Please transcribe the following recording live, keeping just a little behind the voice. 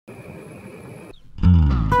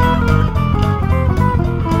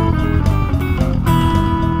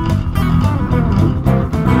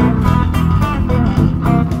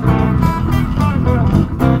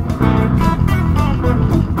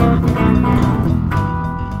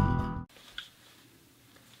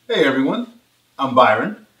I'm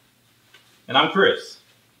Byron. And I'm Chris.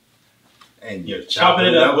 And you're chopping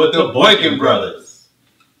it up with the Boykin Brothers.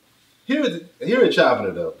 Here at Chopping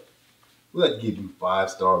It Up, we like to give you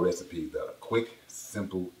 5-star recipes that are quick,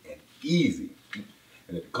 simple, and easy.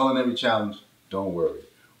 And if the culinary challenge, don't worry.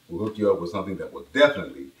 We'll hook you up with something that will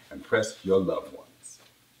definitely impress your loved ones.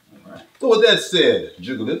 All right. So with that said,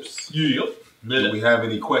 Jiggle Lips, do we have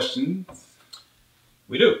any questions?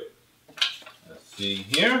 We do. Let's see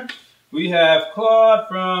here. We have Claude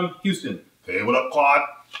from Houston. Hey, what up, Claude?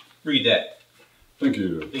 Read that. Thank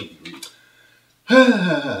you. Thank you.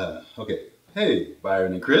 Okay. Hey,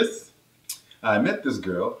 Byron and Chris. I met this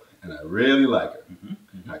girl, and I really like her.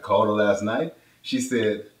 I called her last night. She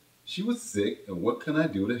said she was sick, and what can I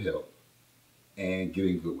do to help? And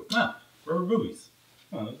getting good with her. Rubber boobies.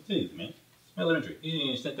 Oh, let's see, man. It's elementary. You didn't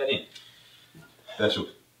even sent that in.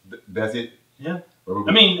 That's it? Yeah.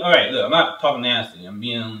 I mean, all right, look, I'm not talking nasty. I'm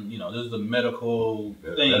being, this is a medical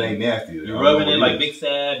thing. That ain't nasty. You're rubbing it like Big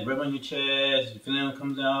Sad, rubbing on your chest, your feeling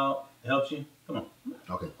comes out, it helps you. Come on.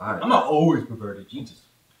 Okay, all right. I'm not always perverted, Jesus.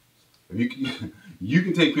 You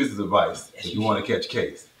can take Chris's advice if you want to catch a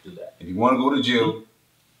case. Do that. If you want to go to jail,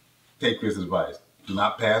 take Chris's advice. Do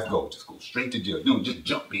not pass go. Just go straight to jail. Don't just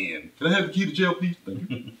jump in. Can I have the key to jail, please? Thank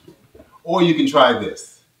you. Or you can try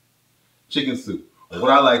this. Chicken soup. Or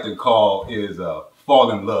what I like to call is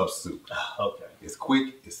fall in love soup. Okay. It's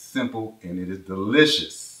quick, it's simple, and it is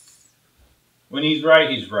delicious. When he's right,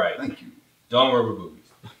 he's right. Thank you. Don't rubber boobies.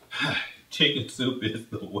 Chicken soup is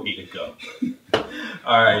the way to go.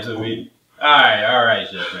 All right, all right,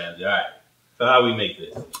 Chef Ramsay. All right. So how we make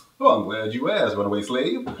this? Oh, I'm glad you asked, runaway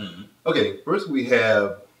slave. Okay, first we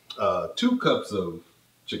have 2 cups of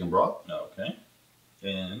chicken broth. Okay.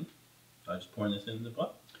 And I just pouring this in the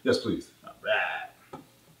pot? Yes, please. All right.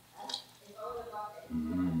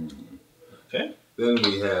 Okay. Then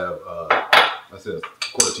we have, I said, a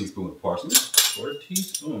 1/4 teaspoon of parsley. 1/4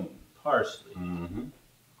 teaspoon parsley. Damn.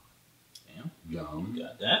 Yum.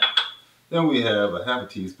 Got that. Then we have a 1/2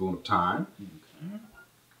 teaspoon of thyme.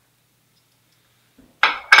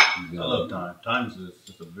 Okay. I love thyme. Thyme is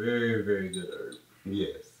just a very, very good herb.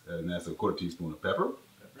 Yes, and that's a 1/4 teaspoon of pepper.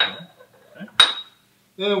 Okay.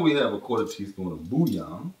 Then we have a 1/4 teaspoon of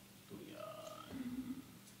bouillon.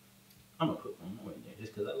 I'm gonna put one more in there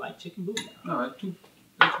just because I like chicken bouillon. All right,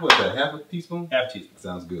 that's what, that 1/2 teaspoon? 1/2 teaspoon.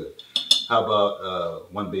 Sounds good. How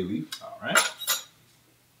about 1 bay leaf? All right.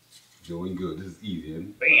 Going good. This is easy, isn't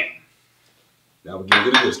it? Bam. Now we're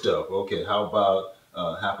getting good stuff. Okay, how about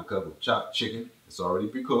 1/2 cup of chopped chicken? It's already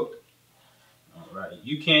pre-cooked. All right.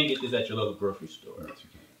 You can get this at your local grocery store. Yes, you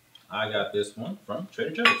can. I got this one from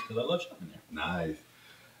Trader Joe's because I love shopping there. Nice.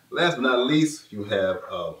 Last but not least, you have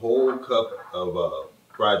a whole cup of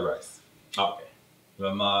fried rice. Okay.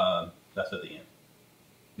 That's at the end.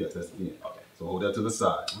 Yes, that's the end. Okay. So hold that to the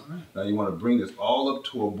side. All right. Now you want to bring this all up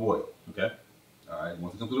to a boil. Okay. All right.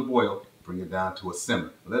 Once it comes to a boil, bring it down to a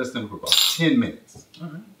simmer. Let it simmer for about 10 minutes. All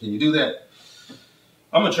right. Can you do that?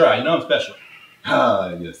 I'm gonna try. I'm special.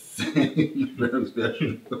 Ah, yes. You're very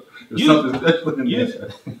special. There's something special in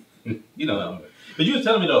there. You know that. But you were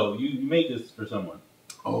telling me though, you made this for someone.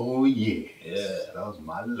 Oh yes. Yeah. That was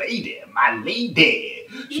my lady.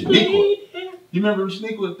 Shaniqua. You remember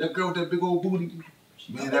Shaniqua, that girl with that big old booty?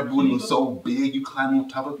 Man, that booty was so big, you climb on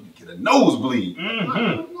top of it, you get a nosebleed.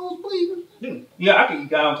 Nosebleed? Yeah, I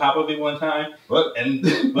got on top of it one time. What? And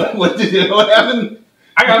what happened?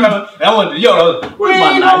 I got on top of it. I went, where's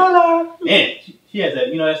my knife? Man, she has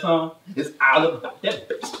that, that song? It's all about that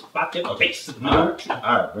bass. All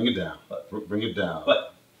right, bring it down. Bring it down.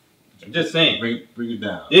 But I'm just saying. Bring it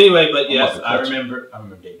down. Anyway, but yes, I remember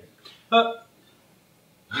dating her.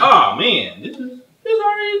 Oh man, this is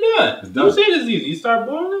already done. It's done. You say this is easy. You start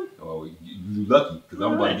boiling? Oh, you're lucky, because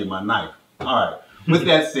I'm about to get my knife. All right. With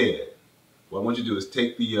that said, what I want you to do is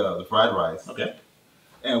take the fried rice. Okay.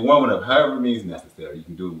 And warm it up however means necessary. You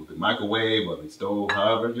can do it with the microwave or the stove,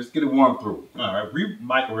 however. Just get it warm through. All right. We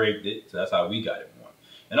microwaved it, so that's how we got it warm.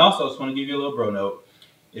 And also, I just want to give you a little bro note.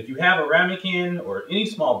 If you have a ramekin or any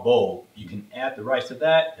small bowl, you can add the rice to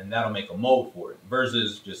that, and that'll make a mold for it,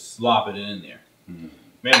 versus just slopping it in there.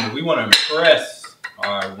 Remember, we want to impress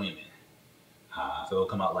our women. So it'll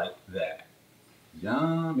come out like that.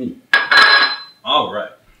 Yummy. All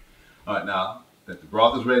right. All right, now that the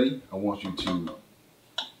broth is ready, I want you to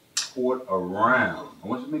pour it around. I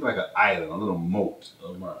want you to make like an island, a little moat.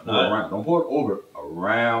 Pour it around. Don't pour it over,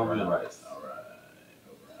 around the rice. All right.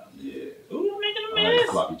 Around. Yeah. Ooh, I'm making a All right, mess.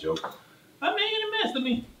 sloppy joke. I'm making a mess.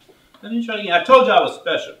 Let me try again. I told you I was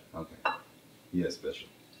special. Okay. Yeah, special.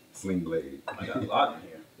 Sling blade. I got a lot in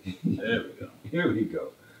here. There we go. Here we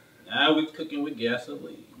go. Now we're cooking with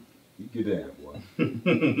gasoline. You get down,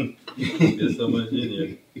 boy. There's so much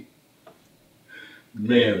in there. Man,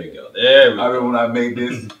 There we go. There we I go. remember when I made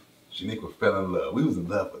this, Shaniqua fell in love. We was in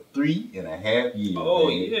love for 3.5 years. Oh,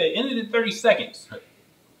 man. yeah. It ended in 30 seconds.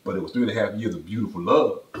 But it was 3.5 years of beautiful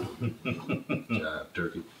love. Jive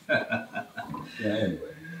turkey. Yeah,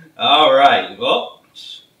 anyway. All right. Well,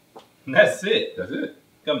 that's it. That's it.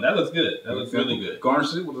 Come, that looks good. That looks really good.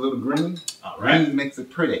 Garnish it with a little green. All right. Green makes it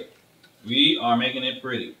pretty. We are making it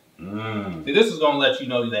pretty. Mm. See, this is going to let you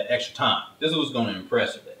know that extra time. This is what's going to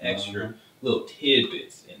impress her. The extra little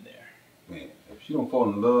tidbits in there. Man, if she don't fall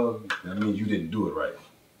in love, that means you didn't do it right.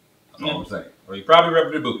 That's all I'm saying. Or you probably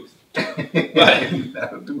rubbed your booties. But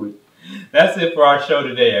that'll do it. that's it for our show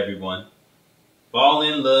today, everyone. Fall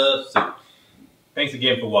in love soon. Thanks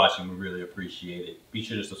again for watching. We really appreciate it. Be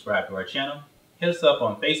sure to subscribe to our channel. Hit us up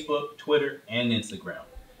on Facebook, Twitter, and Instagram.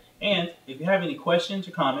 And if you have any questions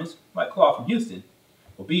or comments, like Claude from Houston,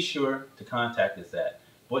 well, be sure to contact us at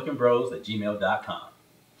boykinbros@gmail.com.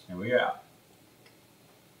 And we're out.